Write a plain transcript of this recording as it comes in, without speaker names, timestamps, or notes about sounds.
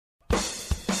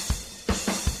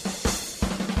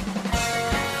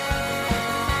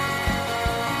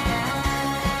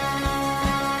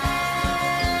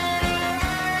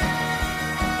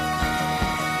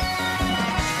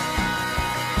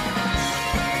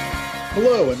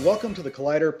Hello and welcome to the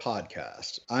Collider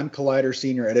podcast. I'm Collider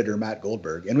senior editor Matt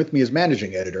Goldberg, and with me is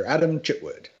managing editor Adam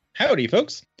Chitwood. Howdy,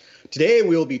 folks. Today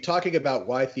we will be talking about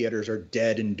why theaters are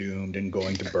dead and doomed and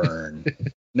going to burn.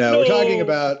 No, we're talking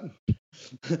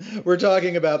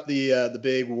about the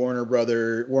big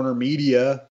Warner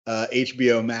Media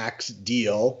HBO Max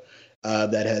deal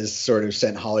that has sort of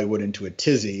sent Hollywood into a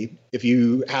tizzy. If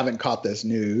you haven't caught this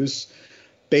news,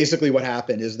 basically what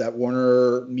happened is that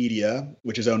Warner Media,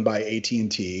 which is owned by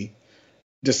AT&T,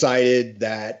 decided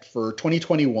that for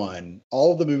 2021,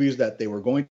 all of the movies that they were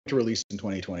going to release in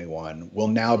 2021 will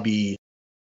now be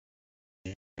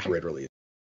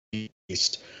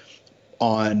released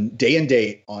on day and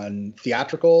date on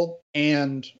theatrical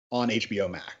and on HBO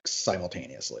Max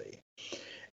simultaneously.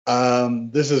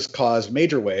 This has caused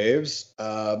major waves.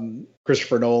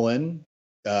 Christopher Nolan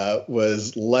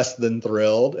was less than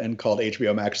thrilled and called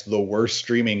HBO Max the worst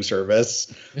streaming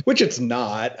service, which it's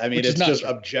not. I mean, it's just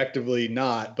objectively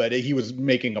not, but he was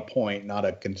making a point, not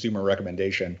a consumer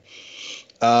recommendation.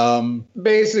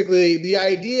 Basically, the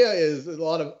idea is a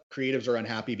lot of creatives are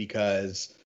unhappy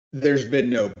because there's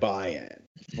been no buy-in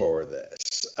for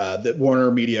this. That Warner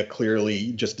Media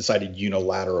clearly just decided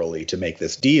unilaterally to make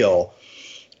this deal.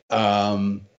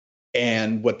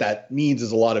 And what that means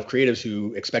is a lot of creatives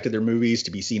who expected their movies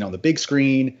to be seen on the big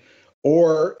screen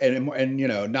and you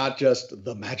know, not just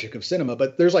the magic of cinema,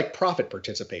 but there's like profit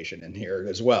participation in here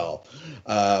as well.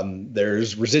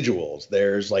 There's residuals.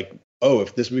 There's like, oh,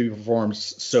 if this movie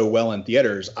performs so well in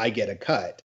theaters, I get a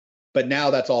cut. But now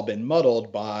that's all been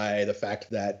muddled by the fact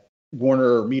that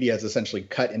Warner Media has essentially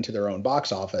cut into their own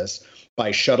box office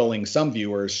by shuttling some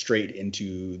viewers straight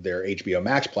into their HBO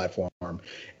Max platform,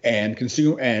 and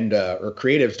or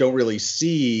creatives don't really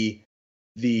see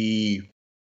the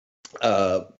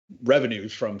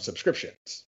revenues from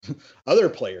subscriptions. Other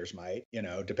players might, you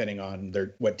know, depending on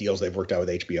what deals they've worked out with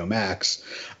HBO Max,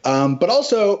 but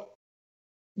also,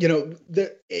 you know,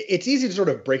 it's easy to sort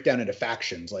of break down into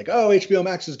factions, like, oh, HBO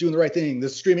Max is doing the right thing,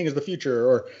 this streaming is the future,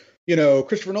 or, you know,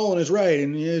 Christopher Nolan is right,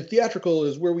 and theatrical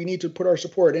is where we need to put our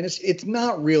support. And it's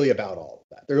not really about all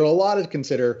of that. There's a lot to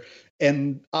consider,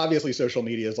 and obviously social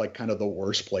media is like kind of the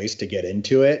worst place to get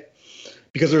into it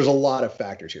because there's a lot of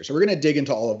factors here. So we're going to dig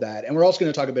into all of that, and we're also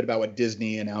going to talk a bit about what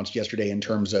Disney announced yesterday in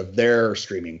terms of their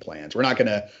streaming plans. We're not going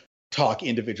to talk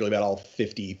individually about all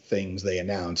 50 things they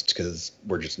announced because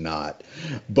we're just not.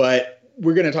 But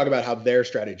we're going to talk about how their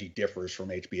strategy differs from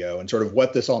HBO and sort of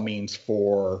what this all means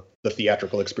for the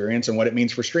theatrical experience and what it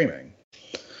means for streaming.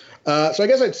 So I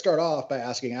guess I'd start off by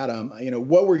asking Adam, you know,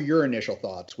 what were your initial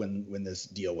thoughts when this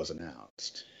deal was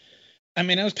announced? I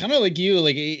mean, I was kind of like you,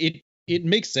 like it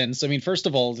makes sense. I mean, first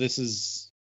of all,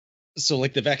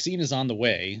 like the vaccine is on the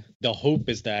way. The hope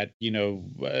is that, you know,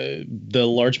 the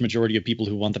large majority of people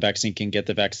who want the vaccine can get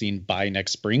the vaccine by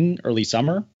next spring, early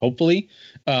summer, hopefully.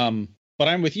 But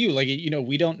I'm with you. Like, you know,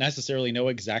 we don't necessarily know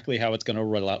exactly how it's going to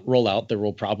roll out. There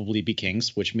will probably be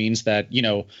kinks, which means that, you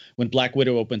know, when Black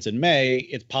Widow opens in May,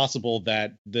 it's possible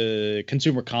that the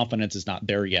consumer confidence is not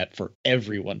there yet for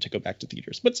everyone to go back to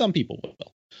theaters, but some people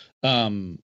will.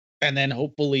 And then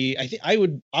hopefully, I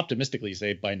would optimistically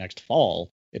say by next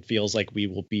fall, it feels like we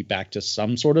will be back to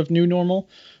some sort of new normal,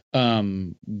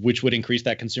 which would increase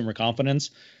that consumer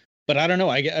confidence. But I don't know.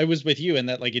 I was with you in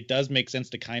that, like, it does make sense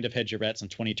to kind of hedge your bets in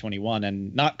 2021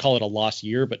 and not call it a lost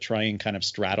year, but try and kind of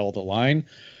straddle the line.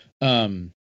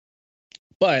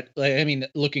 But like, I mean,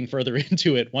 looking further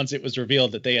into it, once it was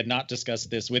revealed that they had not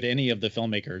discussed this with any of the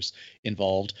filmmakers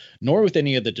involved, nor with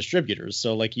any of the distributors.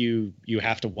 So like you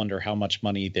have to wonder how much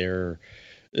money they're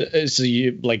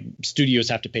studios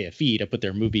have to pay a fee to put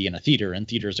their movie in a theater, and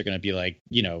theaters are going to be like,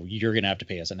 you know, you're going to have to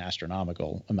pay us an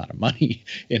astronomical amount of money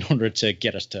in order to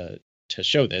get us to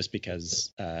show this,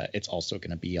 because it's also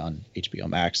going to be on HBO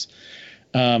Max.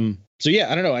 So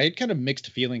yeah, I don't know. I had kind of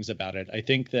mixed feelings about it. I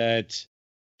think that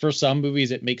for some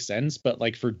movies it makes sense, but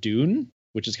like for Dune,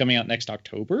 which is coming out next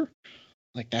October,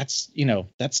 like that's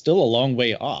still a long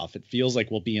way off. It feels like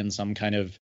we'll be in some kind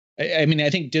of, I mean, I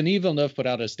think Denis Villeneuve put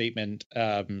out a statement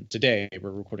today,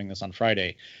 we're recording this on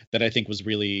Friday, that I think was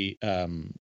really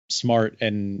smart,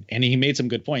 and he made some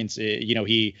good points. You know,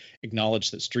 he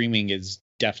acknowledged that streaming is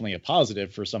definitely a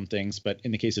positive for some things, but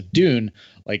in the case of Dune,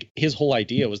 like his whole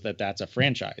idea was that that's a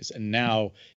franchise, and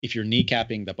now if you're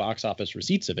kneecapping the box office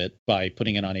receipts of it by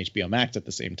putting it on HBO Max at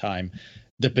the same time,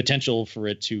 the potential for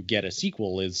it to get a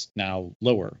sequel is now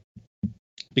lower.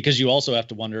 Because you also have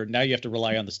to wonder, now you have to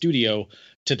rely on the studio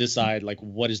to decide, like,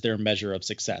 what is their measure of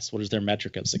success? What is their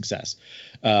metric of success?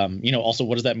 You know, also,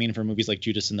 what does that mean for movies like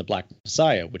Judas and the Black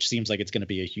Messiah, which seems like it's going to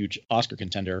be a huge Oscar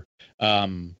contender?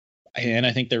 And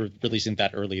I think they're releasing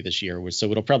that early this year,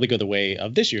 so it'll probably go the way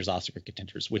of this year's Oscar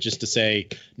contenders, which is to say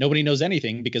nobody knows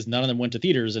anything because none of them went to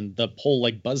theaters, and the whole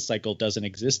like buzz cycle doesn't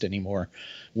exist anymore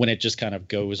when it just kind of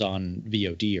goes on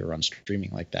VOD or on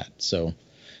streaming like that. So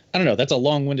I don't know. That's a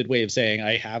long-winded way of saying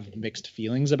I have mixed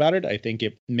feelings about it. I think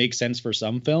it makes sense for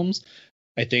some films.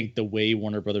 I think the way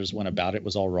Warner Brothers went about it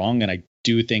was all wrong, and I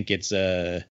do think it's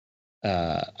a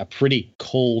pretty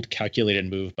cold, calculated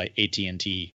move by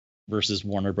AT&T versus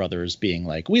Warner Brothers being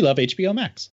like, we love HBO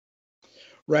Max.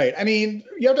 Right. I mean,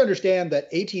 you have to understand that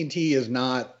AT&T is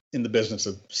not in the business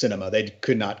of cinema. They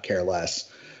could not care less.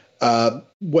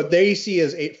 What they see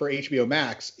as for HBO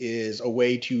Max is a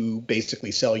way to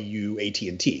basically sell you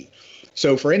AT&T.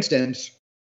 So, for instance,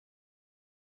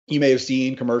 you may have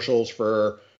seen commercials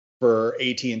for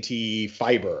AT&T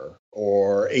Fiber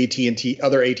or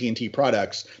other AT&T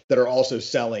products that are also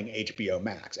selling HBO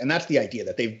Max. And that's the idea,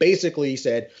 that they've basically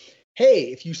said,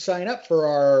 hey, if you sign up for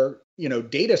our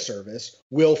data service,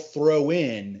 we'll throw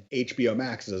in HBO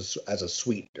Max as a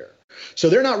sweetener. So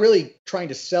they're not really trying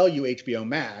to sell you HBO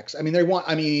Max. I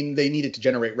mean, they need it to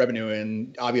generate revenue,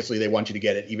 and obviously they want you to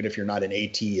get it even if you're not an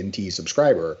AT&T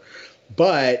subscriber.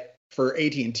 But for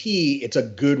AT&T, it's a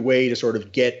good way to sort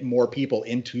of get more people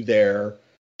into their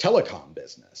telecom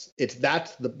business.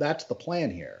 That's the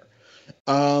plan here.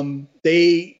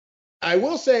 I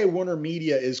will say Warner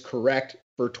Media is correct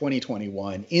for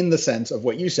 2021 in the sense of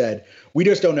what you said. We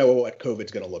just don't know what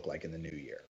COVID's going to look like in the new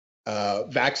year. How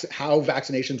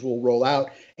vaccinations will roll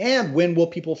out, and when will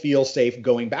people feel safe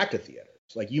going back to theaters?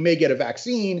 Like, you may get a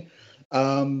vaccine,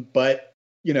 but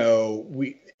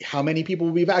how many people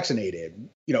will be vaccinated?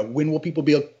 When will people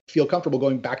feel comfortable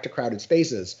going back to crowded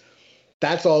spaces?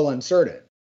 That's all uncertain.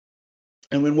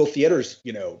 And when will theaters,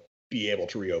 be able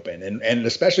to reopen? And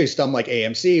especially some like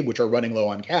AMC, which are running low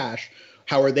on cash,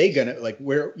 how are they going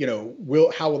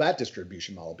to, how will that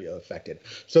distribution model be affected?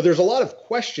 So there's a lot of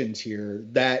questions here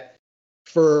that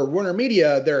for Warner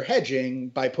Media, they're hedging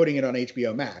by putting it on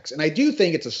HBO Max. And I do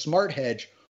think it's a smart hedge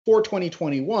for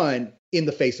 2021 in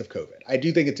the face of COVID. I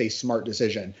do think it's a smart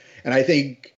decision. And I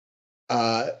think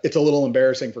it's a little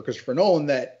embarrassing for Christopher Nolan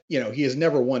that, he has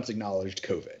never once acknowledged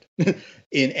COVID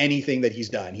in anything that he's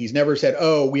done. He's never said,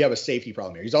 oh, we have a safety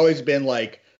problem here. He's always been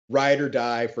like, ride or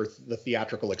die for the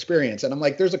theatrical experience. And I'm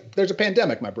like, there's a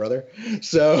pandemic, my brother.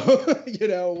 So,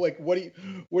 like, what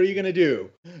are you going to do?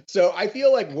 So I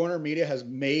feel like Warner Media has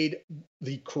made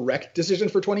the correct decision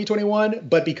for 2021,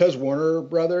 but because Warner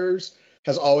Brothers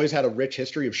has always had a rich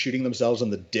history of shooting themselves in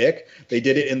the dick, they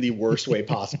did it in the worst way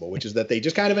possible, which is that they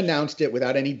just kind of announced it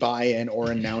without any buy-in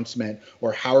or announcement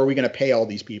or how are we going to pay all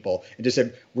these people, and just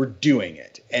said, we're doing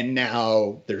it. And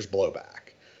now there's blowback.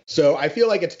 So I feel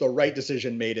like it's the right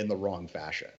decision made in the wrong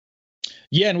fashion.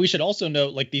 Yeah, and we should also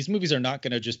note, like, these movies are not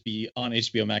going to just be on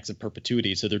HBO Max in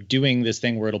perpetuity. So they're doing this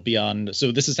thing where it'll be on.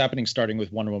 So this is happening starting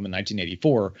with Wonder Woman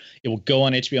 1984. It will go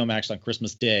on HBO Max on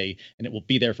Christmas Day, and it will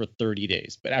be there for 30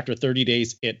 days. But after 30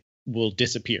 days, it will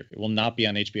disappear. It will not be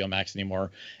on HBO Max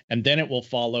anymore. And then it will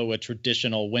follow a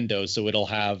traditional window. So it'll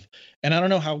have, and I don't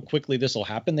know how quickly this will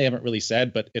happen. They haven't really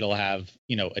said, but it'll have,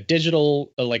 a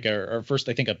digital, or first,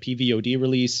 I think, a PVOD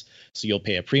release. So you'll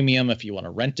pay a premium if you want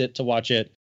to rent it to watch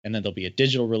it. And then there'll be a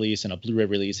digital release and a Blu-ray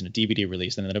release and a DVD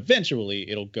release. And then eventually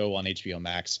it'll go on HBO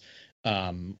Max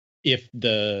if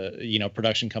the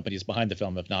production companies behind the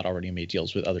film have not already made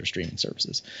deals with other streaming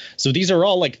services. So these are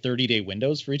all like 30-day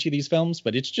windows for each of these films.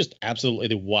 But it's just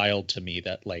absolutely wild to me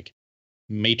that like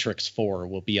Matrix 4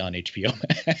 will be on HBO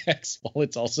Max while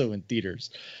it's also in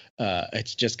theaters.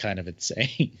 It's just kind of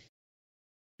insane.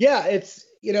 Yeah, it's,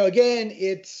 again,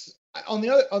 it's on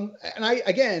the other, and I,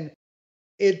 again,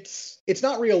 it's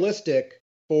not realistic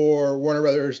for Warner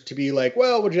Brothers to be like,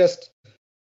 well, we'll just,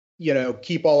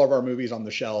 keep all of our movies on the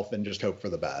shelf and just hope for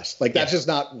the best. Like, that's just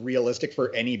not realistic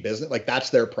for any business. Like, that's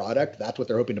their product. That's what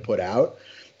they're hoping to put out.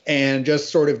 And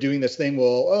just sort of doing this thing,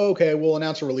 well, okay, we'll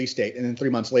announce a release date. And then 3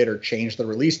 months later, change the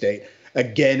release date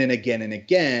again and again and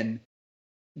again.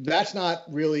 That's not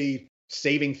really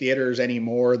saving theaters any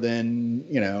more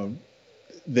than,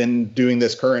 than doing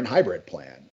this current hybrid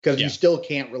plan. Because you still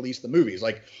can't release the movies.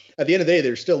 Like, at the end of the day,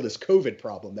 there's still this COVID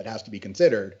problem that has to be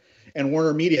considered. And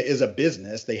Warner Media is a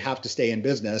business. They have to stay in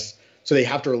business. So they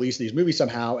have to release these movies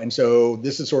somehow. And so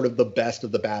this is sort of the best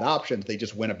of the bad options. They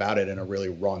just went about it in a really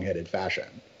wrong-headed fashion.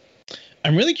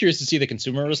 I'm really curious to see the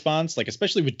consumer response, like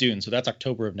especially with Dune. So that's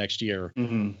October of next year.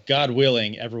 Mm-hmm. God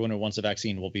willing, everyone who wants a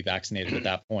vaccine will be vaccinated at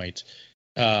that point.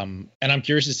 And I'm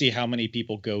curious to see how many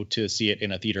people go to see it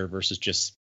in a theater versus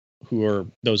just who are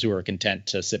those who are content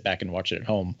to sit back and watch it at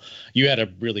home. You had a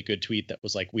really good tweet that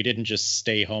was like, we didn't just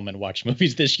stay home and watch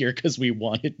movies this year because we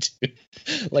wanted to.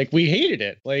 Like, we hated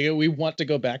it. Like, we want to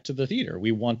go back to the theater.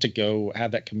 We want to go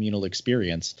have that communal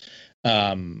experience.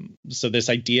 So this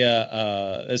idea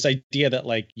that,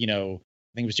 like, you know,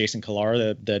 I think it was Jason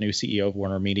Kilar, the new CEO of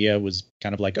Warner Media, was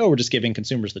kind of like, oh, we're just giving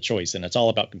consumers the choice, and it's all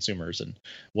about consumers and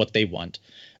what they want.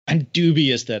 I'm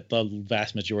dubious that the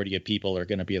vast majority of people are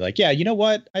going to be like, yeah, you know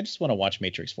what? I just want to watch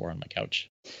Matrix 4 on my couch.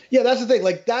 Yeah, that's the thing.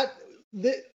 Like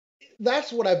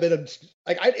that's what I've been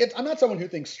like. I'm not someone who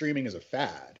thinks streaming is a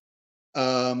fad.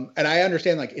 And I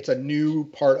understand, like, it's a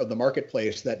new part of the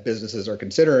marketplace that businesses are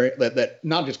considering, that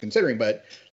not just considering, but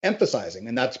emphasizing.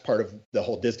 And that's part of the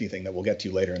whole Disney thing that we'll get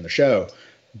to later in the show.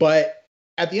 But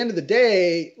at the end of the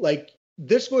day, like,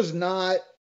 this was not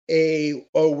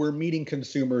we're meeting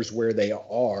consumers where they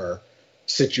are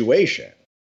situation.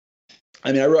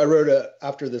 I mean, I wrote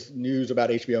after this news about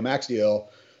HBO Max deal,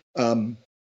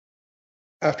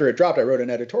 after it dropped, I wrote an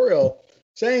editorial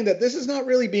saying that this is not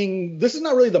really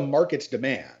the market's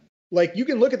demand. Like, you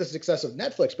can look at the success of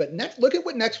Netflix, but look at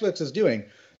what Netflix is doing.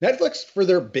 Netflix, for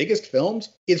their biggest films,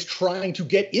 is trying to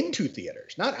get into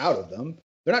theaters, not out of them.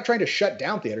 They're not trying to shut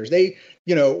down theaters. They,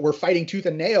 you know, were fighting tooth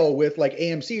and nail with, like,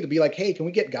 AMC to be like, hey, can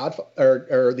we get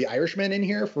or The Irishman in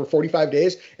here for 45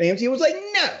 days? And AMC was like,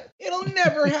 no, it'll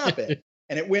never happen.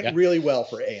 And it went really well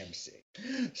for AMC.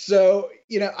 So,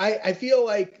 you know, I feel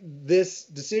like this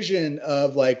decision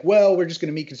of, like, well, we're just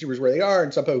going to meet consumers where they are,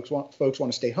 and some folks want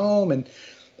to stay home. And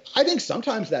I think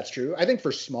sometimes that's true. I think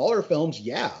for smaller films,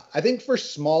 yeah. I think for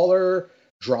smaller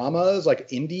dramas, like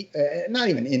indie, not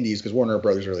even indies, because Warner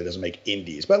Brothers really doesn't make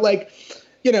indies, but, like,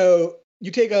 you know,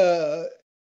 you take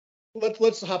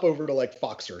let's hop over to, like,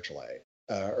 Fox Searchlight.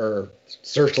 Or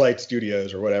Searchlight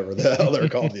Studios, or whatever the hell they're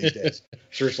called these days.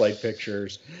 Searchlight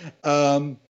Pictures.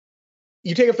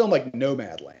 You take a film like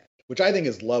Nomadland, which I think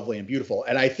is lovely and beautiful.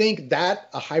 And I think that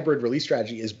a hybrid release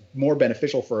strategy is more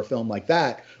beneficial for a film like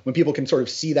that, when people can sort of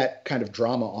see that kind of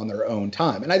drama on their own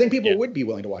time. And I think people would be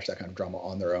willing to watch that kind of drama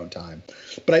on their own time.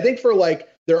 But I think for, like,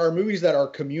 there are movies that are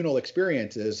communal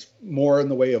experiences, more in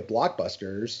the way of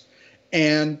blockbusters.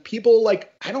 And people,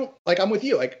 like, I'm with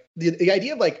you. Like, the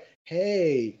idea of, like,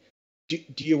 hey,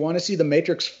 do you want to see The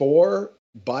Matrix 4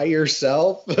 by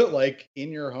yourself, like,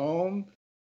 in your home?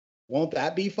 Won't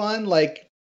that be fun? Like,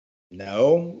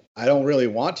 no, I don't really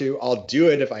want to. I'll do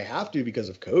it if I have to because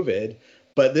of COVID.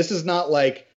 But this is not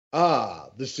like,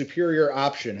 the superior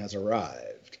option has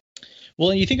arrived.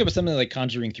 Well, and you think about something like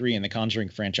Conjuring 3, and the Conjuring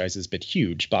franchise has been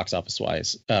huge box office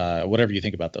wise, whatever you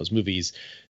think about those movies.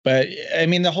 But I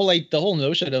mean, the whole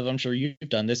notion of, I'm sure you've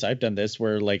done this, I've done this,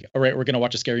 where, like, all right, we're going to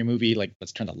watch a scary movie. Like,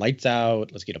 let's turn the lights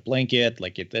out. Let's get a blanket.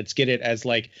 Like, let's get it as,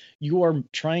 like, you are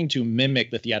trying to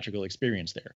mimic the theatrical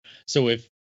experience there. So if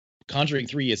Conjuring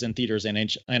 3 is in theaters and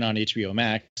on HBO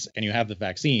Max, and you have the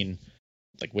vaccine,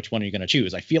 like, which one are you going to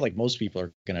choose? I feel like most people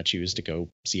are going to choose to go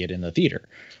see it in the theater.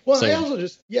 Well, so, I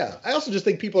also just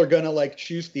think people are going to, like,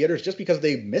 choose theaters just because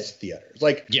they miss theaters.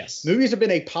 Like, yes, movies have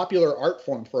been a popular art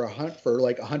form for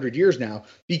like 100 years now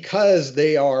because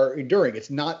they are enduring. It's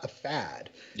not a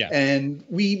fad. Yeah. And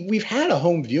we've had a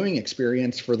home viewing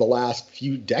experience for the last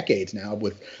few decades now,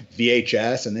 with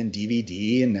VHS and then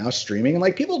DVD and now streaming. And,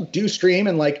 like, people do stream,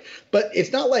 and, like, but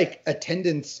it's not like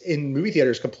attendance in movie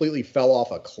theaters completely fell off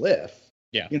a cliff.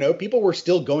 Yeah. You know, people were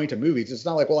still going to movies. It's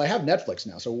not like, well, I have Netflix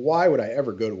now, so why would I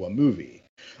ever go to a movie?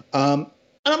 And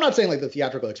I'm not saying, like, the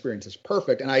theatrical experience is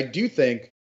perfect. And I do think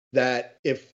that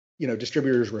if, you know,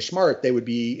 distributors were smart, they would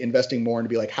be investing more into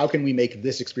be like, how can we make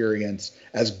this experience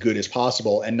as good as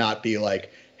possible, and not be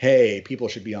like, hey, people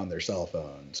should be on their cell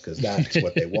phones because that's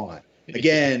what they want.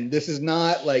 Again, this is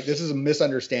a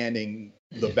misunderstanding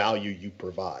the value you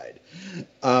provide.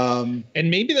 And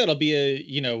maybe that'll be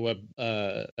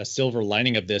a silver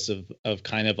lining of this, of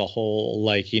kind of a whole,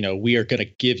 like, you know, we are going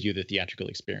to give you the theatrical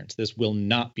experience. This will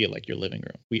not be like your living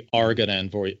room. We are going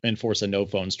to enforce a no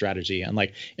phone strategy, and,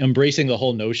 like, embracing the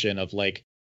whole notion of, like,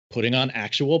 putting on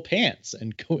actual pants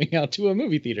and going out to a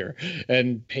movie theater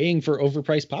and paying for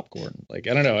overpriced popcorn. Like,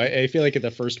 I don't know. I feel like at the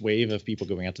first wave of people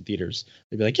going out to theaters,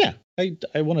 they'd be like, yeah,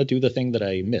 I want to do the thing that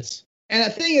I miss. And the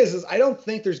thing is I don't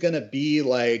think there's going to be,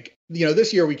 like, you know,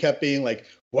 this year we kept being like,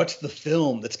 what's the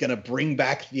film that's going to bring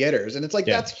back theaters? And it's like,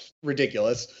 that's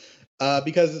ridiculous.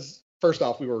 Because first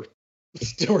off, we're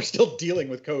still dealing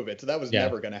with COVID. So that was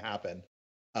never going to happen.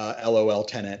 LOL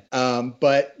Tenet.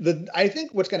 But I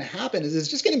think what's going to happen is it's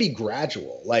just going to be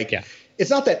gradual. Like, it's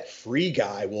not that Free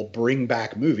Guy will bring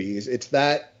back movies. It's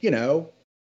that, you know,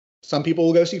 some people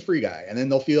will go see Free Guy, and then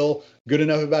they'll feel good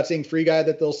enough about seeing Free Guy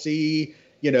that they'll see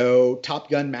Top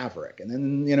Gun Maverick, and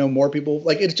then more people.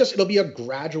 Like it'll be a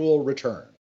gradual return.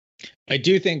 I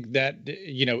do think that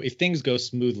if things go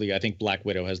smoothly, I think Black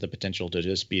Widow has the potential to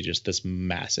just be just this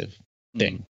massive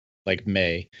thing. Like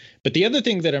May. But the other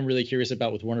thing that I'm really curious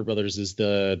about with Warner Brothers is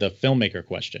the filmmaker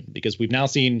question, because we've now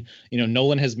seen,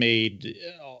 Nolan has made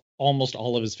almost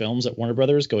all of his films at Warner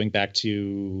Brothers, going back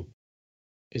to,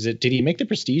 did he make The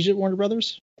Prestige at Warner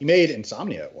Brothers? He made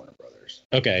Insomnia at Warner Brothers.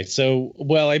 Okay. So,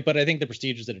 but I think The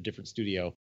Prestige is at a different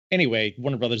studio. Anyway,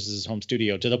 Warner Brothers is his home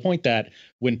studio, to the point that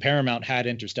when Paramount had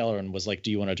Interstellar and was like, do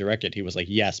you want to direct it? He was like,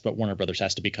 yes, but Warner Brothers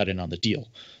has to be cut in on the deal.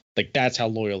 Like, that's how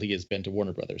loyal he has been to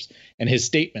Warner Brothers. And his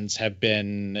statements have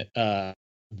been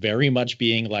very much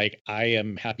being like, I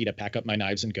am happy to pack up my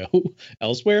knives and go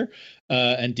elsewhere.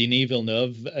 And Denis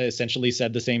Villeneuve essentially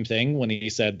said the same thing when he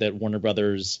said that Warner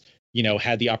Brothers,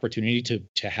 had the opportunity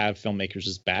to have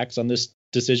filmmakers' backs on this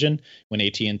decision when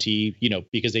AT&T,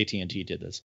 because AT&T did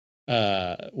this.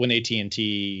 When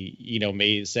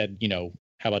AT&T, said,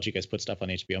 how about you guys put stuff on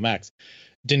HBO Max?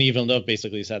 Denis Villeneuve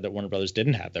basically said that Warner Brothers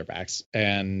didn't have their backs,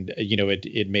 and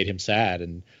it made him sad.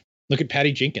 And look at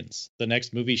Patty Jenkins. The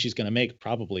next movie she's going to make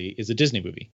probably is a Disney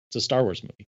movie. It's a Star Wars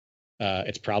movie.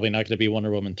 It's probably not going to be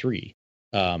Wonder Woman 3.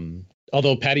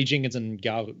 Although Patty Jenkins and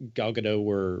Gal Gadot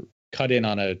were cut in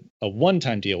on a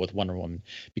one-time deal with Wonder Woman,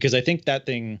 because I think that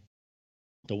thing,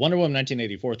 the Wonder Woman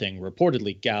 1984 thing,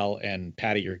 reportedly Gal and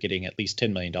Patty are getting at least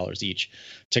 $10 million each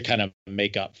to kind of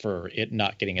make up for it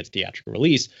not getting its theatrical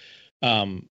release.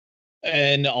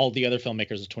 And all the other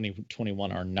filmmakers of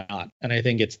 2021 are not. And I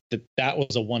think that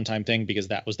was a one-time thing because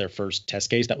that was their first test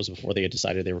case. That was before they had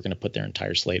decided they were going to put their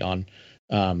entire slate on.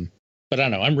 But I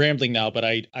don't know. I'm rambling now, but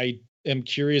I am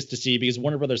curious to see, because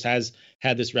Warner Brothers has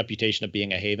had this reputation of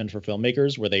being a haven for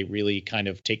filmmakers where they really kind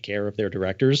of take care of their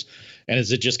directors. And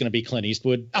is it just going to be Clint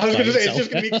Eastwood? I was going to say, it's just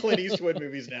going to be Clint Eastwood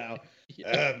movies now.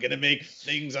 I'm going to make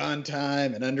things on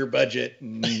time and under budget,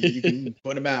 and you can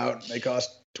put them out. They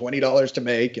cost $20 to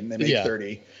make, and they make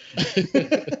 30.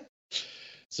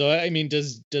 So, I mean,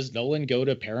 does Nolan go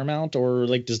to Paramount, or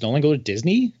does Nolan go to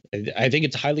Disney? I think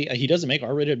it's he doesn't make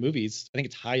R-rated movies. I think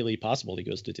it's highly possible he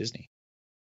goes to Disney.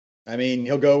 I mean,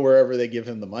 he'll go wherever they give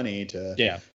him the money to.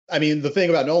 Yeah. I mean, the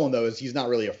thing about Nolan, though, is he's not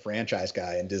really a franchise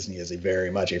guy, and Disney is very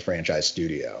much a franchise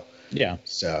studio. Yeah.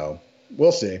 So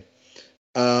we'll see.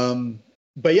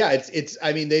 But yeah, it's.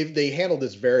 I mean, they handled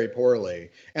this very poorly,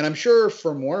 and I'm sure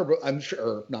from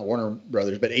not Warner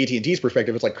Brothers, but AT&T's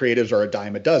perspective, it's like creatives are a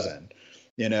dime a dozen.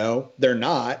 They're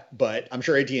not, but I'm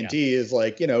sure AT&T is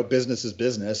like, business is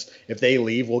business. If they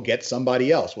leave, we'll get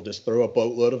somebody else. We'll just throw a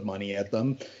boatload of money at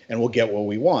them and we'll get what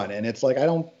we want. And it's like, I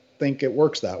don't think it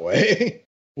works that way.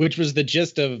 Which was the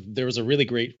gist of, there was a really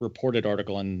great reported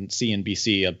article on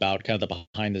CNBC about kind of the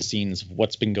behind the scenes of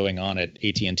what's been going on at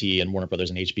AT&T and Warner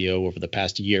Brothers and HBO over the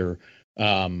past year.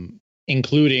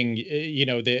 Including,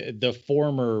 the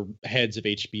former heads of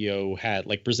HBO had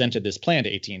presented this plan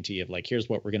to AT&T of here's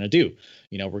what we're going to do.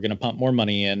 We're going to pump more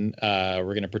money in. We're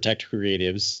going to protect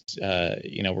creatives.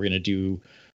 We're going to do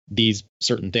these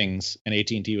certain things. And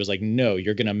AT&T was like, no,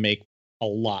 you're going to make a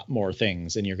lot more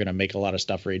things, and you're going to make a lot of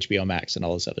stuff for HBO Max and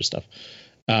all this other stuff.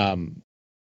 And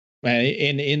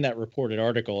in that reported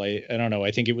article, I don't know,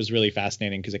 I think it was really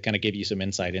fascinating because it kind of gave you some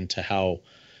insight into how,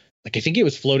 I think it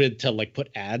was floated to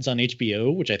put ads on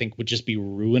HBO, which I think would just be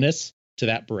ruinous to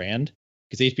that brand,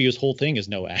 because HBO's whole thing is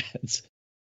no ads.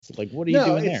 So what are you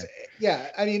doing there? Yeah.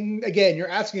 I mean, again, you're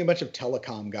asking a bunch of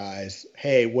telecom guys,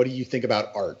 hey, what do you think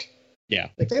about art? Yeah.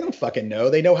 They don't fucking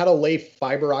know. They know how to lay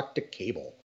fiber optic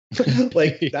cable.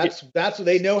 That's what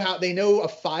they know. How they know a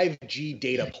 5G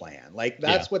data plan.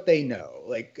 That's what they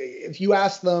know. If you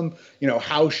ask them,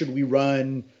 how should we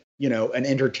run, an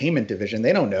entertainment division,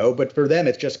 they don't know, but for them,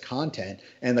 it's just content,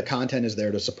 and the content is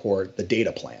there to support the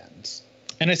data plans.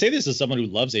 And I say this as someone who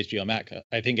loves HBO Max.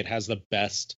 I think it has the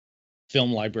best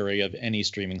film library of any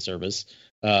streaming service,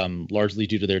 largely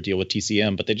due to their deal with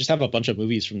TCM, but they just have a bunch of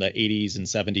movies from the 80s and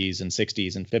 70s and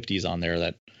 60s and 50s on there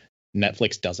that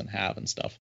Netflix doesn't have and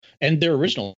stuff. And their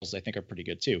originals, I think, are pretty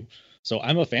good too. So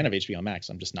I'm a fan of HBO Max.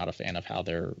 I'm just not a fan of how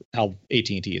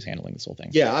AT&T is handling this whole thing.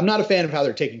 Yeah, I'm not a fan of how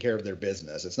they're taking care of their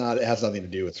business. It has nothing to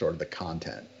do with sort of the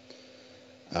content.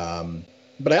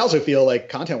 But I also feel like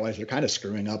content-wise, they're kind of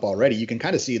screwing up already. You can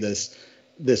kind of see this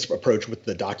approach with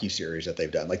the docuseries that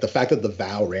they've done. The fact that The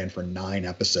Vow ran for 9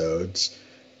 episodes,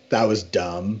 that was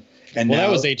dumb. And that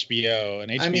was HBO, and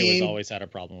HBO has always had a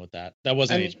problem with that. That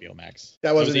wasn't HBO Max.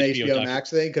 That wasn't an HBO Max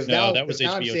thing? Because now that was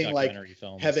now I'm seeing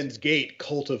Heaven's Gate,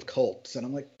 Cult of Cults, and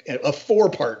I'm like, a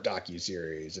 4-part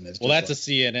docuseries. And it's that's a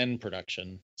CNN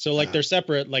production. So like they're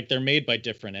separate, like they're made by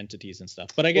different entities and stuff.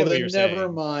 But I get what you're saying.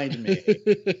 Never mind me.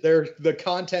 The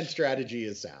content strategy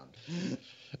is sound.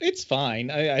 It's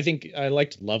fine. I think I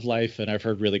liked Love Life, and I've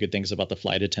heard really good things about The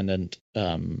Flight Attendant.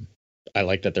 I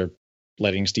like that they're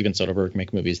letting Steven Soderbergh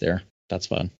make movies there. That's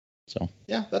fun. So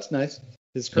yeah, that's nice.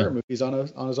 His current movie's on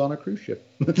a cruise ship.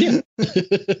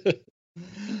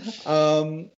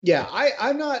 Yeah.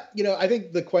 I'm not, I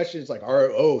think the question is like,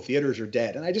 theaters are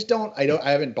dead. And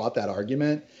I haven't bought that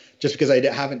argument just because I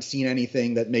haven't seen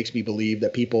anything that makes me believe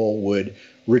that people would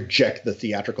reject the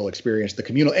theatrical experience, the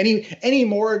communal, any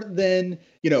more than,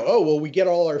 we get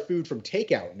all our food from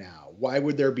takeout now. Why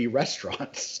would there be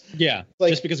restaurants? Yeah.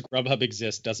 Just because Grubhub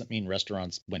exists doesn't mean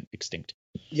restaurants went extinct.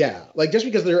 Yeah. Like just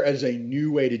because there is a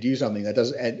new way to do something that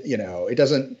doesn't, it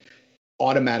doesn't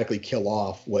automatically kill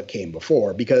off what came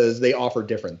before because they offer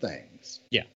different things.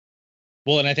 Yeah.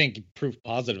 Well, and I think proof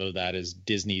positive of that is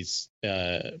Disney's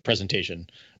presentation,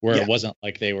 where it wasn't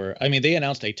like they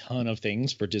announced a ton of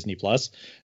things for Disney Plus,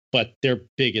 but their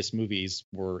biggest movies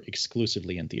were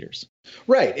exclusively in theaters.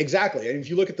 Right, exactly. And if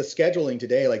you look at the scheduling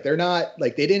today, like they're not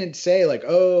like, they didn't say like,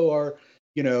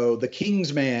 The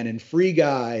Kingsman and Free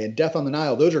Guy and Death on the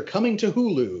Nile, those are coming to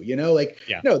Hulu,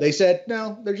 No, they said,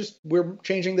 no, we're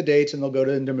changing the dates and they'll go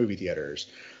into movie theaters.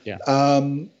 Yeah.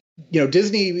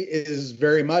 Disney is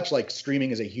very much like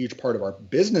streaming is a huge part of our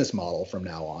business model from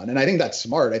now on. And I think that's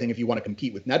smart. I think if you want to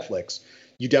compete with Netflix,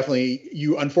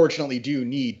 you unfortunately do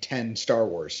need 10 Star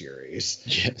Wars series.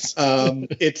 Yes.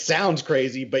 It sounds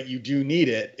crazy, but you do need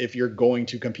it if you're going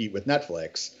to compete with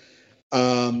Netflix.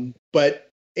 But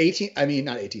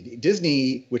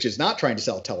Disney, which is not trying to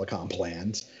sell telecom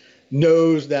plans,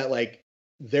 knows that like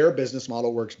their business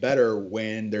model works better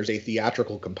when there's a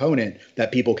theatrical component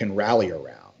that people can rally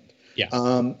around. Yeah.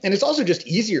 And it's also just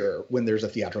easier when there's a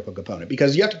theatrical component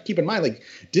because you have to keep in mind, like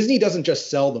Disney doesn't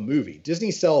just sell the movie. Disney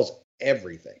sells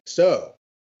everything. So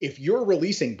if you're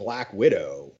releasing Black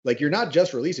Widow, like you're not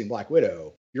just releasing Black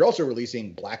Widow, you're also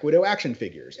releasing Black Widow action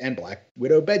figures and Black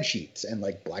Widow bed sheets and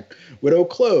like Black Widow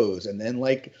clothes. And then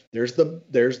like there's the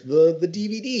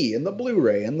DVD and the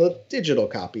Blu-ray and the digital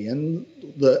copy and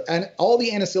all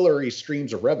the ancillary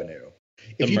streams of revenue.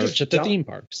 The merch at the theme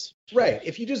parks. Right.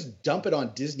 If you just dump it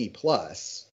on Disney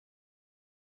Plus,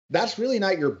 that's really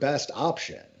not your best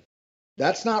option.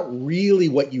 That's not really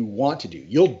what you want to do.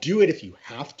 You'll do it if you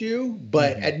have to,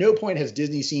 but at no point has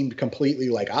Disney seemed completely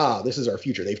like, this is our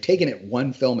future. They've taken it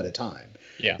one film at a time.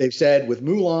 Yeah. They've said with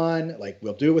Mulan, like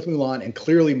we'll do it with Mulan, and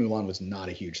clearly Mulan was not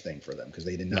a huge thing for them because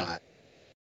they did not.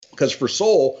 Because for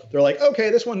Soul, they're like, okay,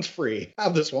 this one's free.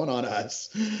 Have this one on us.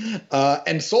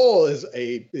 And Soul is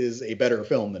a better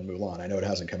film than Mulan. I know it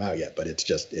hasn't come out yet, but it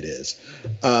is.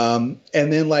 And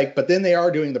then but then they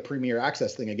are doing the premiere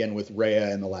access thing again with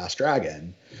Raya and the Last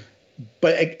Dragon.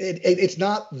 But it's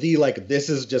not the like, this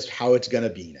is just how it's going to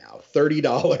be now.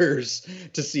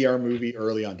 $30 to see our movie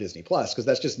early on Disney Plus, because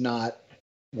that's just not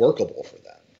workable for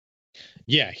them.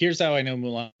 Yeah, here's how I know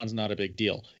Mulan's not a big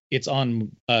deal. It's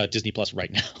on Disney Plus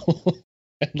right now.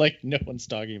 And like no one's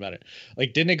talking about it.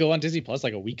 Like, didn't it go on Disney Plus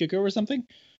like a week ago or something?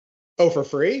 Oh, for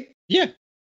free? Yeah.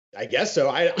 I guess so.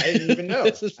 I didn't even know.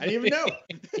 I didn't even know.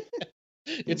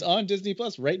 It's on Disney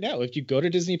Plus right now. If you go to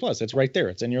Disney Plus, it's right there.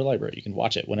 It's in your library. You can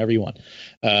watch it whenever you want.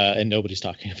 And nobody's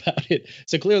talking about it.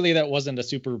 So clearly that wasn't a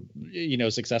super,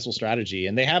 successful strategy.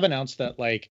 And they have announced that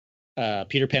like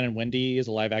Peter Pan and Wendy is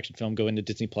a live action film going to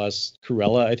Disney Plus.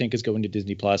 Cruella, I think, is going to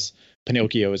Disney Plus.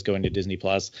 Pinocchio is going to Disney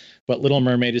Plus. But Little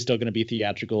Mermaid is still going to be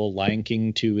theatrical. Lion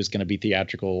King 2 is going to be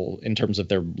theatrical in terms of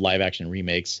their live action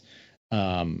remakes.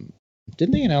 Didn't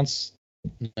they announce?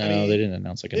 No, they didn't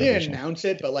announce like. They didn't announce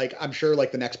it, but like I'm sure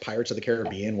like the next Pirates of the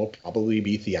Caribbean will probably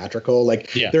be theatrical.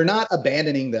 Like they're not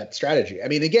abandoning that strategy. I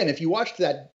mean, again, if you watched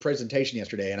that presentation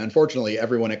yesterday, and unfortunately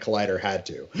everyone at Collider had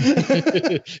to,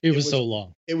 it was so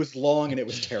long. It was long and it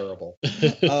was terrible.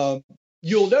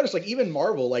 You'll notice like even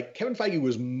Marvel, like Kevin Feige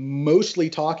was mostly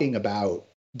talking about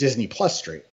Disney Plus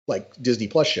Disney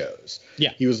Plus shows.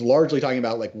 Yeah. He was largely talking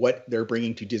about like what they're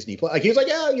bringing to Disney Plus. Like he was like,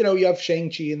 yeah, you have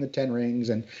Shang-Chi and the 10 Rings,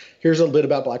 and here's a bit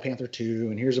about Black Panther 2,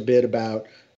 and here's a bit about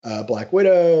Black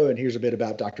Widow, and here's a bit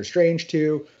about Doctor Strange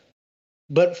 2.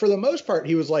 But for the most part,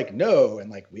 he was like, no,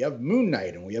 and like we have Moon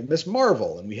Knight and we have Miss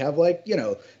Marvel, and we have like,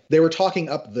 they were talking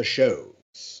up the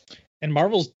shows. And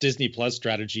Marvel's Disney Plus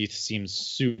strategy seems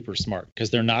super smart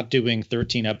because they're not doing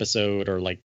 13 episode or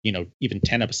like, even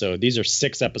 10 episode. These are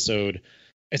 6 episode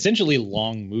essentially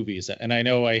long movies. And I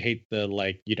know I hate the,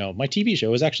 like, you know, my TV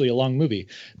show is actually a long movie,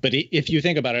 but if you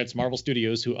think about it, it's Marvel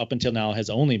Studios, who up until now has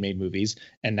only made movies,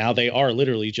 and now they are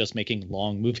literally just making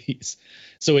long movies.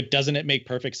 So doesn't it make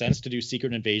perfect sense to do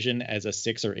Secret Invasion as a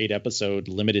 6 or 8 episode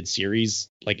limited series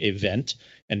like event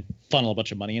and funnel a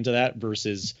bunch of money into that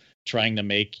versus trying to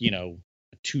make, you know,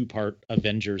 a 2-part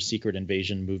Avengers Secret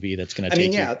Invasion movie that's going to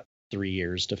take you 3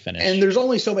 years to finish. And there's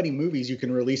only so many movies you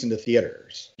can release into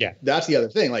theaters. Yeah. That's the other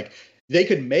thing. Like, they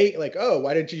could make, like, oh,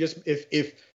 why didn't you just,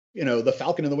 if you know, The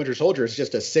Falcon and the Winter Soldier is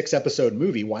just a 6-episode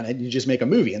movie, why didn't you just make a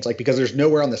movie? And it's like, because there's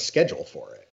nowhere on the schedule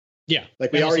for it. Yeah.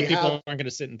 Like, we already people have, aren't going to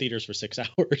sit in theaters for 6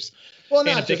 hours. Well,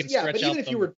 not just, yeah, but even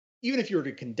if you were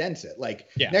to condense it, like,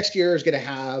 next year is going to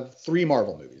have 3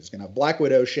 Marvel movies. It's going to have Black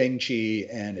Widow, Shang-Chi,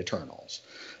 and Eternals.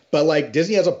 But like,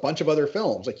 Disney has a bunch of other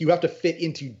films. Like, you have to fit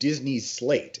into Disney's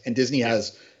slate, and Disney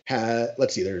has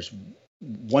let's see, there's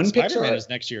one Spider-Man Pixar is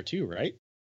next year too, right?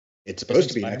 It's supposed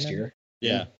to be next year.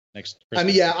 Yeah. Next Christmas. I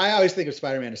mean, yeah, I always think of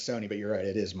Spider-Man as Sony, but you're right,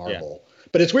 it is Marvel. Yeah.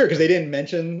 But it's weird because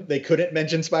they couldn't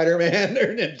mention Spider-Man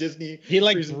or Disney. He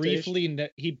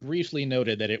briefly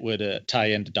noted that it would tie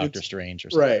into Doctor Strange or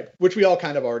something. Right, which we all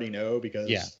kind of already know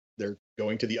because they're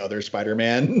going to the other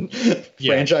Spider-Man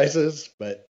franchises.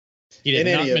 But he did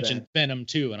not mention Venom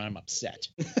 2, and I'm upset.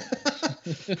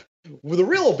 Well, the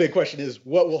real big question is,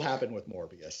 what will happen with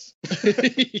Morbius?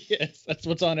 Yes, that's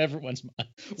what's on everyone's mind.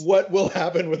 What will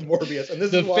happen with Morbius? And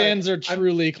this is why fans are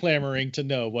truly clamoring to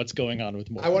know what's going on with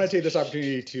Morbius. I want to take this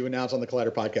opportunity to announce on the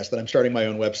Collider podcast that I'm starting my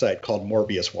own website called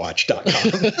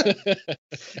MorbiusWatch.com.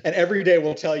 And every day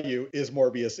we'll tell you, is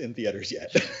Morbius in theaters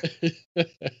yet?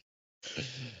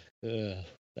 That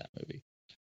movie.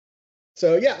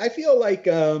 So yeah, I feel like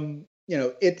you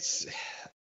know, it's,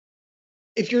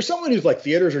 if you're someone who's like,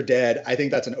 theaters are dead, I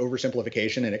think that's an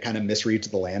oversimplification and it kind of misreads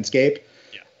the landscape.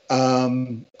 Yeah.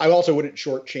 I also wouldn't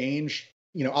shortchange,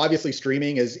 you know, obviously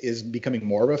streaming is becoming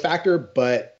more of a factor,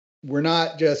 but we're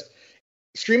not just,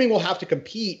 streaming will have to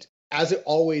compete as it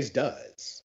always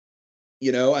does.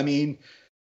 You know, I mean,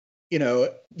 you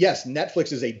know, yes,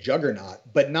 Netflix is a juggernaut,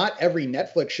 but not every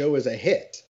Netflix show is a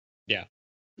hit. Yeah.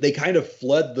 They kind of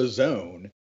flood the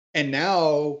zone, and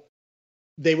now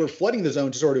they were flooding the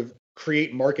zone to sort of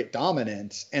create market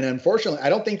dominance. And unfortunately, I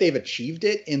don't think they've achieved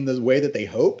it in the way that they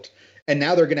hoped. And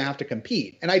now they're going to have to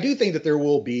compete. And I do think that there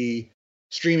will be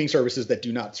streaming services that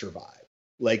do not survive,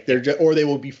 like or they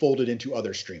will be folded into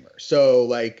other streamers. So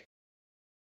like,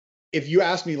 if you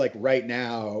ask me like right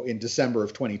now in December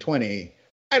of 2020,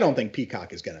 I don't think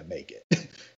Peacock is going to make it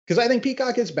because I think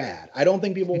Peacock is bad. I don't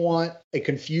think people want a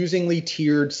confusingly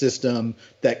tiered system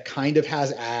that kind of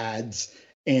has ads,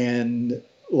 and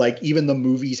like even the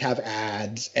movies have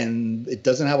ads, and it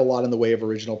doesn't have a lot in the way of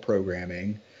original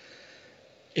programming.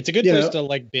 It's a good place to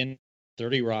like binge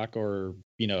 30 Rock or,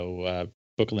 you know,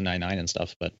 Brooklyn Nine-Nine and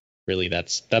stuff, but really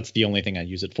that's the only thing I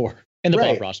use it for. And the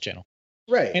Bob Ross channel.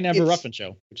 Right. And Amber Ruffin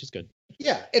show, which is good.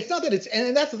 Yeah. It's not that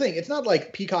and that's the thing. It's not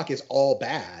like Peacock is all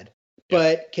bad,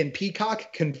 but can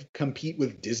Peacock compete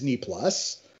with Disney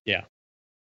Plus? Yeah.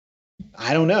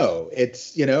 I don't know.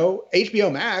 It's, you know, HBO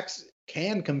Max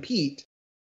can compete.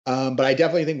 But I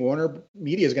definitely think Warner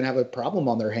Media is going to have a problem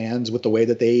on their hands with the way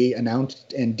that they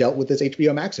announced and dealt with this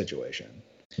HBO Max situation.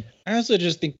 I also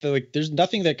just think that like there's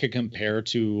nothing that could compare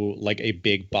to like a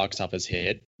big box office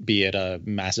hit, be it a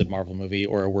massive Marvel movie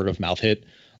or a word of mouth hit.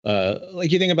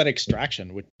 Like you think about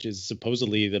Extraction, which is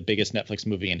supposedly the biggest Netflix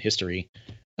movie in history.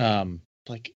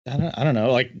 Like I don't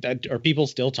know, like are people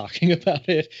still talking about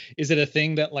it? Is it a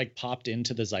thing that like popped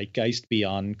into the zeitgeist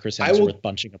beyond Chris Hemsworth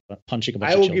punching a bunch of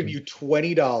children? I will give you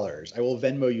 $20. I will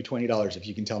Venmo you $20 if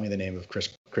you can tell me the name of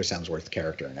Chris Hemsworth's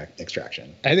character in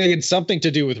Extraction. I think it's something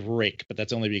to do with Rake, but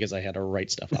that's only because I had to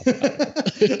write stuff up.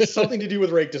 Something to do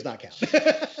with Rake does not count.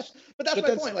 But that's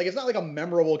my point. Like, it's not like a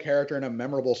memorable character and a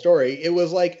memorable story. It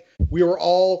was like we were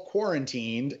all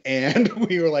quarantined and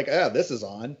we were like, oh, this is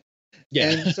on.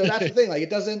 Yeah. And so that's the thing. Like, it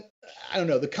doesn't, I don't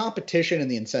know, the competition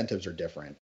and the incentives are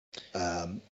different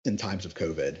in times of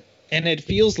COVID. And it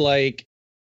feels like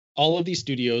all of these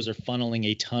studios are funneling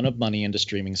a ton of money into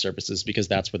streaming services because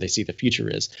that's where they see the future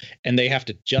is. And they have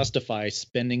to justify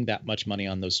spending that much money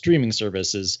on those streaming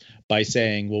services by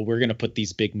saying, well, we're going to put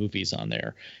these big movies on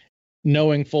there,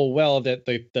 knowing full well that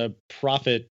the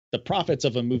profits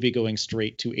of a movie going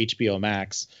straight to HBO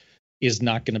Max is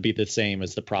not going to be the same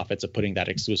as the profits of putting that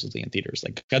exclusively in theaters.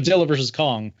 Like Godzilla versus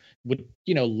Kong would,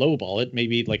 you know, lowball it,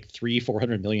 maybe like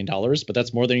 $400 million, but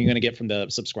that's more than you're going to get from the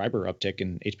subscriber uptick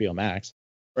in HBO Max.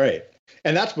 Right.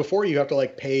 And that's before you have to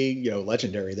like pay, you know,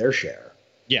 Legendary their share.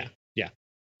 Yeah. Yeah.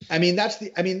 I mean, that's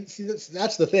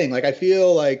the thing. Like, I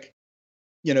feel like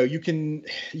you can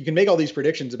make all these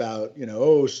predictions about,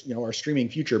 our streaming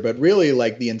future, but really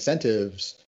like the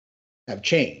incentives have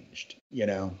changed,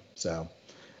 so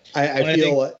I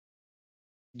feel.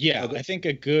 Yeah, I think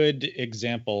a good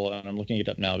example, and I'm looking it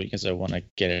up now because I want to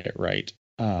get it right.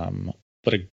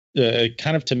 But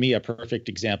kind of, to me, a perfect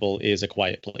example is A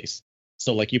Quiet Place.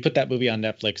 So like you put that movie on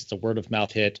Netflix, it's a word of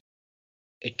mouth hit.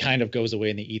 It kind of goes away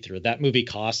in the ether. That movie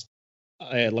cost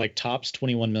like tops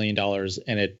 $21 million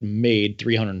and it made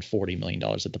 $340 million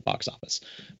at the box office.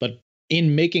 But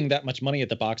in making that much money at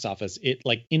the box office, it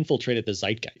like infiltrated the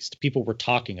zeitgeist. People were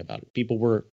talking about it. People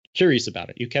were curious about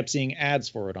it. You kept seeing ads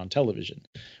for it on television.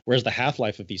 Whereas the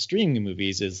half-life of these streaming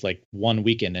movies is like one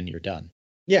weekend and you're done.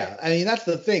 Yeah, I mean, that's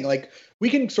the thing. Like, we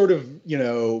can sort of,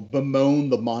 bemoan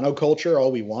the monoculture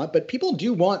all we want, but people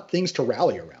do want things to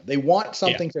rally around. They want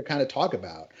something to kind of talk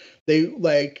about. They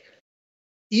like,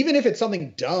 even if it's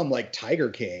something dumb like Tiger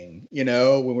King,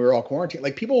 when we were all quarantined,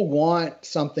 like people want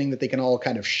something that they can all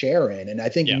kind of share in. And I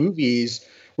think movies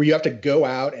where you have to go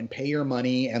out and pay your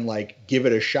money and like give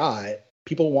it a shot,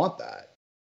 people want that.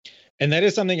 And that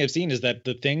is something I've seen, is that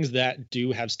the things that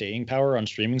do have staying power on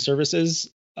streaming services,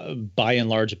 by and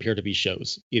large, appear to be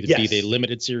shows, either be they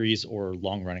limited series or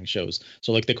long running shows.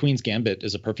 So like The Queen's Gambit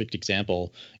is a perfect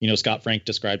example. Scott Frank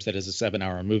describes that as a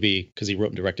 7-hour movie because he wrote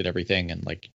and directed everything. And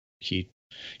like he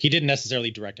didn't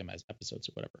necessarily direct them as episodes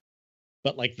or whatever.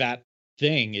 But like that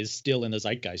thing is still in the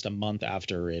zeitgeist a month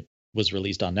after it was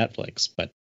released on Netflix.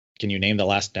 But can you name the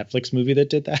last Netflix movie that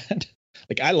did that?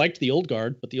 Like, I liked The Old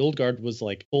Guard, but The Old Guard was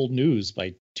like old news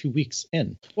by 2 weeks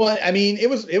in. Well, I mean, it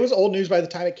was old news by the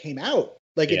time it came out.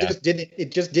 Like it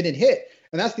just didn't hit.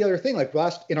 And that's the other thing. Like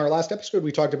in our last episode,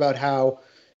 we talked about how,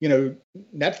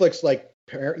 Netflix, like,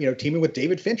 teaming with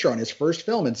David Fincher on his first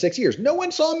film in 6 years. No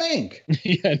one saw Mank.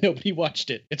 Yeah, nobody watched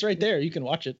it. It's right there. You can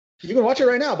watch it. You can watch it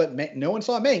right now, but no one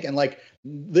saw Mank. And like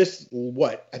this,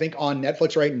 I think on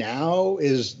Netflix right now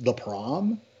is The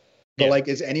Prom. But like,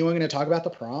 is anyone going to talk about The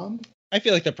Prom? I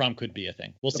feel like The Prom could be a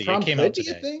thing. We'll see. Prom it came could out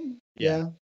today. Be a thing? Yeah.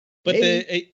 But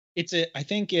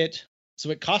so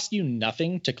it costs you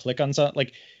nothing to click on something.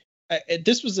 Like,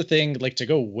 this was the thing, like, to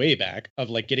go way back,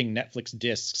 of like getting Netflix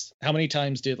discs. How many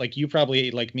times did, like, you probably,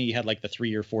 like me, had like the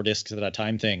 3 or 4 discs at a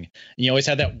time thing. And you always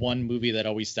had that one movie that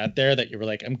always sat there that you were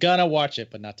like, I'm gonna watch it,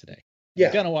 but not today. Yeah.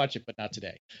 I'm gonna watch it, but not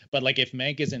today. But like, if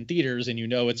Mank is in theaters and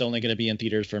it's only going to be in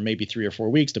theaters for maybe 3 or 4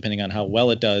 weeks, depending on how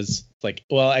well it does, it's like,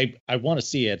 well, I want to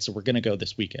see it, so we're going to go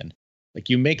this weekend. Like,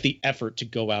 you make the effort to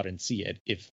go out and see it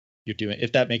if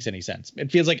that makes any sense.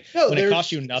 It feels like when it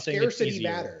costs you nothing, scarcity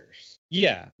matters.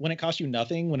 Yeah, when it costs you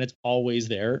nothing, when it's always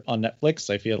there on Netflix,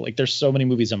 I feel like there's so many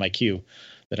movies on my queue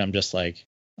that I'm just like,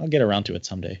 I'll get around to it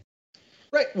someday.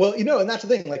 Right. Well, and that's the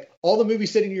thing. Like, all the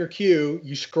movies sitting in your queue,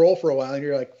 you scroll for a while and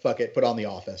you're like, fuck it, put on The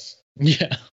Office.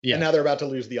 Yeah. And now they're about to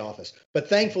lose The Office. But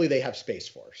thankfully, they have Space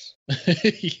Force.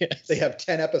 Yes. They have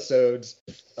 10 episodes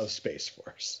of Space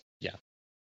Force. Yeah.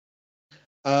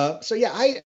 So yeah,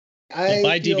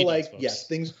 I feel like, folks. Yes,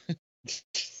 things.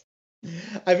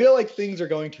 I feel like things are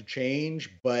going to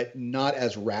change, but not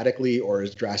as radically or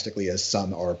as drastically as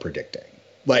some are predicting.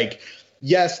 Like,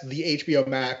 yes, the HBO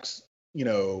Max,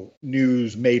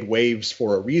 news made waves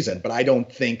for a reason, but I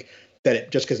don't think that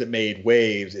just because it made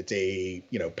waves, it's a,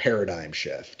 paradigm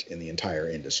shift in the entire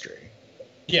industry.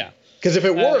 Yeah. Because if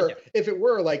it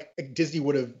were like, Disney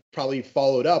would have probably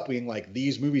followed up being like,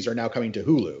 these movies are now coming to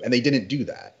Hulu, and they didn't do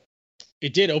that.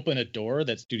 It did open a door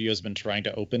that studios been trying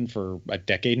to open for a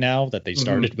decade now, that they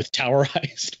started with Tower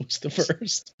Heist was the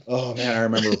first. Oh man, I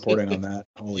remember reporting on that.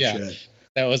 Holy shit.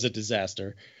 That was a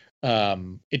disaster.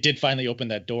 It did finally open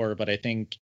that door, but I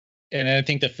think the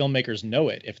filmmakers know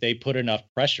it. If they put enough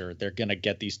pressure, they're going to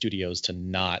get these studios to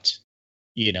not,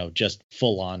 just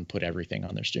full on put everything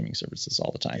on their streaming services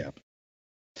all the time. Yeah.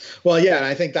 Well, yeah. And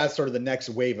I think that's sort of the next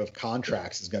wave of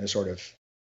contracts is going to sort of,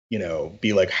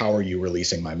 be like, how are you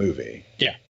releasing my movie?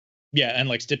 Yeah. Yeah. And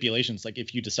like stipulations, like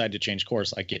if you decide to change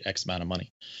course, I get X amount of money.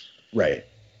 Right.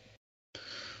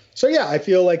 So yeah, I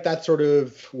feel like that's sort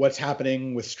of what's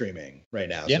happening with streaming right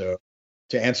now. Yeah. So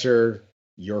to answer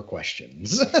your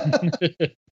questions. All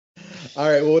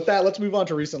right. Well, with that, let's move on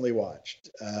to recently watched.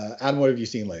 Adam, what have you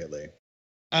seen lately?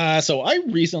 So I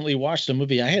recently watched a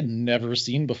movie I had never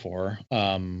seen before,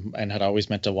 and had always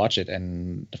meant to watch it,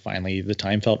 and finally the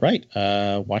time felt right.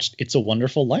 Watched It's a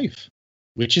Wonderful Life,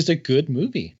 which is a good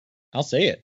movie. I'll say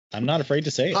it. I'm not afraid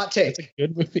to say it. Hot take. It's a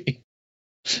good movie.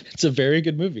 It's a very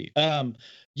good movie.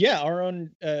 Yeah, our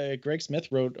own Greg Smith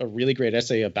wrote a really great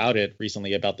essay about it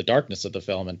recently, about the darkness of the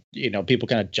film, and people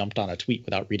kind of jumped on a tweet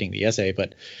without reading the essay,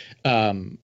 but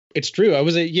it's true.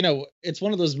 It's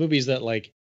one of those movies that,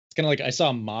 like, it's kind of like I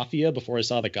saw Mafia before I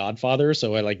saw The Godfather,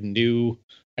 so I like knew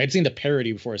I had seen the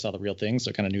parody before I saw the real thing, so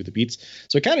I kind of knew the beats.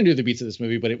 So I kind of knew the beats of this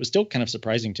movie, but it was still kind of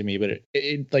surprising to me. But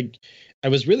it like I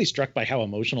was really struck by how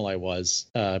emotional I was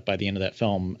by the end of that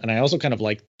film, and I also kind of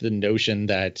like the notion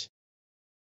that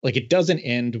like it doesn't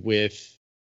end with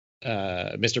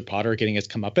Mr. Potter getting his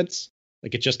comeuppance.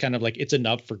 Like it's just kind of like it's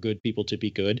enough for good people to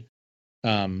be good.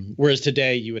 Whereas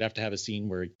today you would have to have a scene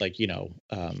where like, he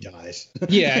dies.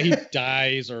 Yeah, he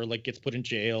dies or like gets put in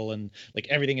jail and like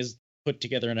everything is put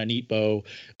together in a neat bow,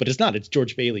 but it's not. It's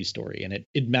George Bailey's story, and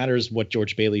it matters what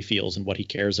George Bailey feels and what he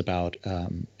cares about.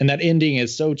 And that ending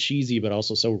is so cheesy, but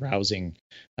also so rousing.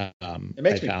 It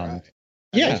makes me cry.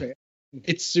 Yeah,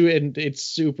 it's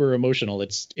super emotional.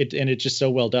 It's just so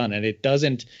well done, and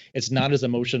it's not as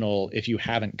emotional if you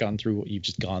haven't gone through what you've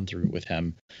just gone through with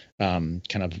him, kind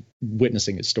of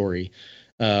witnessing his story.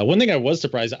 One thing I was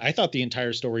surprised, I thought the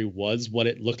entire story was what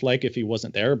it looked like if he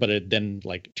wasn't there, but it then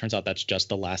like turns out that's just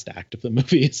the last act of the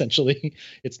movie. Essentially,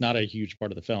 it's not a huge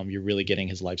part of the film. You're really getting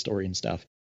his life story and stuff.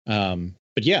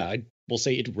 But yeah, I will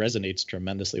say it resonates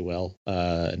tremendously well,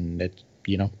 and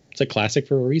it's a classic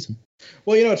for a reason.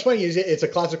 Well, it's funny. It's a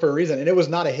classic for a reason, and it was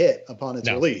not a hit upon its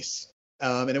release.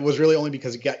 And it was really only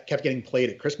because it kept getting played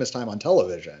at Christmas time on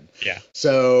television. Yeah.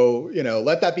 So,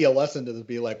 let that be a lesson to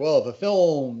be like, well, if a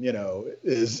film,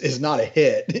 is not a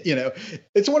hit,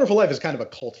 It's a Wonderful Life is kind of a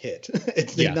cult hit.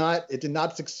 It did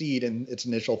not succeed in its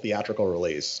initial theatrical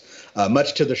release,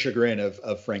 much to the chagrin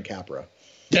of Frank Capra.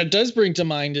 That does bring to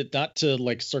mind, not to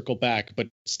like circle back, but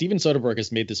Steven Soderbergh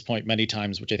has made this point many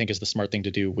times, which I think is the smart thing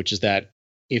to do, which is that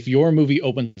if your movie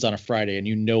opens on a Friday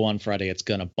and on Friday it's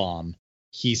going to bomb,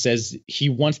 he says he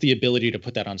wants the ability to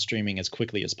put that on streaming as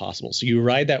quickly as possible. So you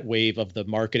ride that wave of the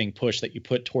marketing push that you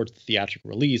put towards the theatrical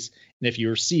release. And if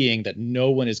you're seeing that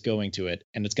no one is going to it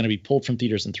and it's going to be pulled from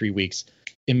theaters in 3 weeks,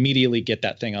 immediately get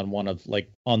that thing on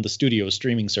on the studio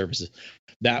streaming services.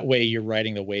 That way you're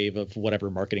riding the wave of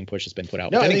whatever marketing push has been put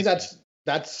out. No, I think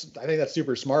that's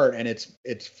super smart, and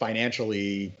it's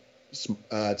financially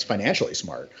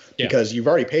smart because you've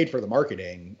already paid for the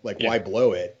marketing. Why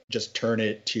blow it? Just turn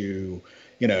it to,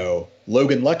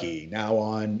 Logan Lucky now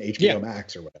on HBO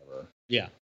Max or whatever. Yeah,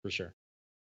 for sure.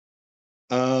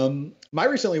 My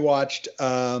recently watched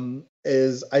I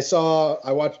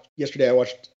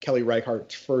watched Kelly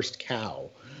Reichardt's First Cow.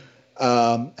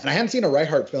 And I hadn't seen a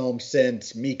Reichardt film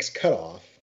since Meek's Cutoff.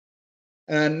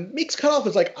 And Meek's Cutoff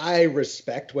is like, I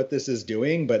respect what this is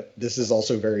doing, but this is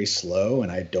also very slow,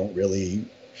 and I don't really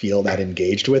feel that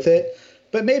engaged with it.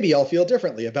 But maybe I'll feel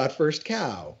differently about First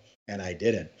Cow. And I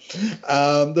didn't.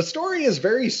 The story is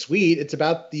very sweet. It's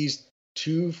about these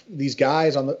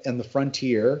guys on the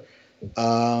frontier,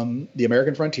 the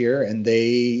American frontier, and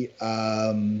they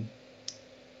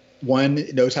one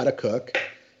knows how to cook,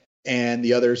 and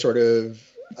the other sort of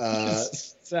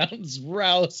sounds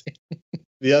rousing.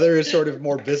 The other is sort of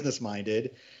more business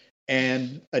minded,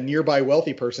 and a nearby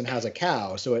wealthy person has a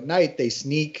cow. So at night they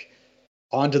sneak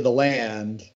onto the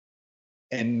land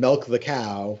and milk the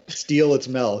cow, steal its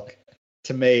milk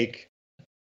to make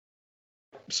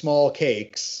small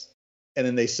cakes, and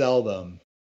then they sell them.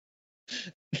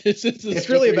 It's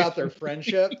really about their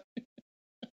friendship.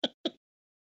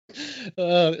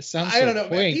 It sounds. I don't know.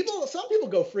 Man, some people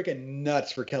go freaking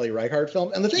nuts for Kelly Reichardt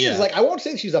films, and the thing is, I won't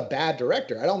say she's a bad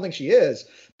director. I don't think she is,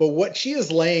 but what she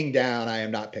is laying down, I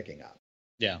am not picking up.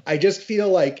 Yeah, I just feel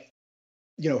like,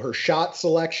 her shot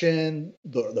selection,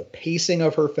 the pacing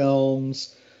of her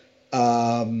films,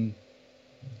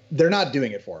 they're not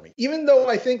doing it for me. Even though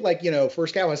I think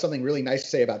First Cow has something really nice to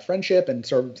say about friendship and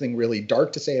something really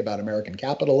dark to say about American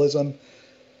capitalism.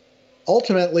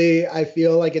 Ultimately, I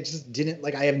feel like it just didn't,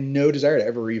 I have no desire to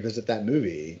ever revisit that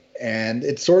movie. And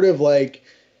it's sort of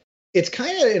it's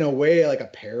kind of in a way like a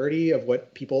parody of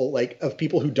what people of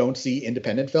people who don't see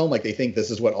independent film. They think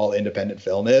this is what all independent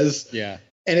film is. Yeah.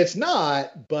 And it's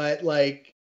not, but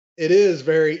it is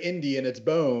very indie in its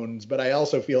bones. But I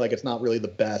also feel like it's not really the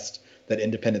best that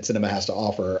independent cinema has to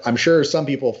offer. I'm sure some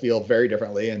people feel very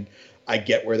differently, and I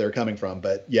get where they're coming from,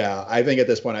 but yeah, I think at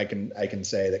this point I can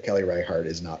say that Kelly Reichardt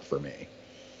is not for me.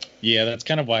 Yeah, that's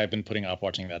kind of why I've been putting off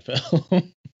watching that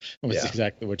film. It's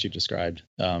exactly what you described.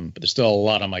 But there's still a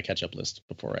lot on my catch-up list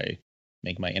before I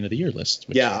make my end of the year list.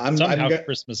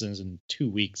 Christmas is in 2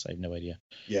 weeks. I have no idea.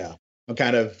 Yeah, I'm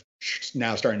kind of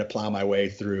now starting to plow my way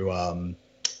through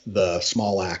the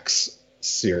Small Axe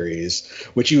series,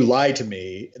 which you lied to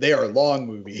me. They are long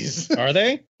movies. Are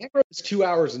they? It's 2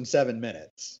 hours and 7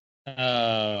 minutes.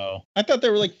 Oh, I thought they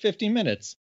were 15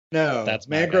 minutes. No, that's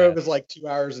Mangrove is 2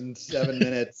 hours and 7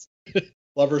 minutes.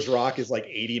 Lover's Rock is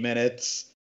 80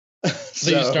 minutes.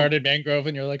 So you started Mangrove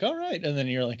and you're like, all right. And then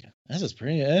you're like, this is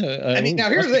pretty. I mean, now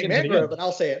here's the thing, Mangrove, and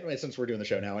I'll say it since we're doing the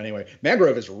show now anyway.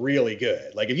 Mangrove is really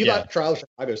good. Like if you thought Trial of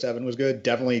Chicago 7 was good,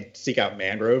 definitely seek out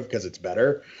Mangrove because it's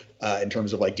better in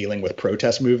terms of like dealing with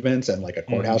protest movements and like a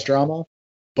courthouse drama.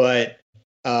 But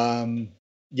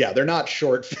they're not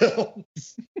short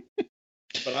films.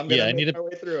 But I'm gonna make my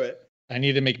way through it. I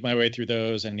need to make my way through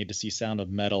those. I need to see Sound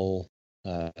of Metal,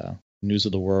 News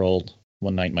of the World,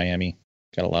 One Night in Miami.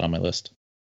 Got a lot on my list.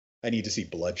 I need to see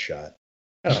Bloodshot.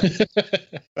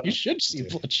 You should see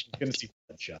Bloodshot. I'm going to see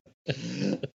Bloodshot.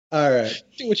 All right.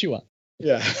 Do what you want.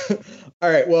 Yeah.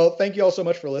 All right. Well, thank you all so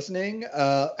much for listening.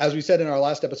 As we said in our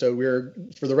last episode,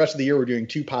 for the rest of the year, we're doing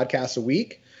 2 podcasts a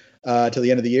week till the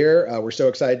end of the year. We're so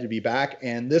excited to be back.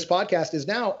 And this podcast is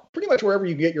now pretty much wherever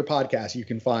you get your podcasts, you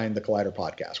can find the Collider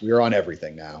podcast. We are on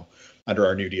everything now under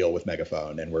our new deal with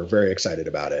Megaphone, and we're very excited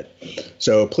about it.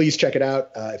 So please check it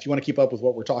out. If you want to keep up with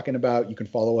what we're talking about, you can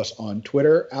follow us on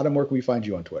Twitter. Adam, where can we find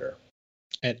you on Twitter?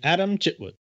 At Adam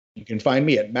Chitwood. You can find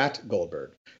me at Matt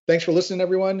Goldberg. Thanks for listening,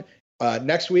 everyone.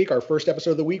 Next week, our first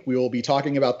episode of the week, we will be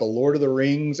talking about the Lord of the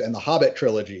Rings and the Hobbit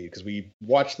trilogy because we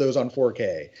watched those on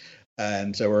 4K.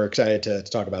 And so we're excited to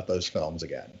talk about those films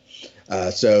again.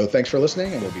 So thanks for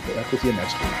listening, and we'll be back with you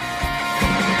next week.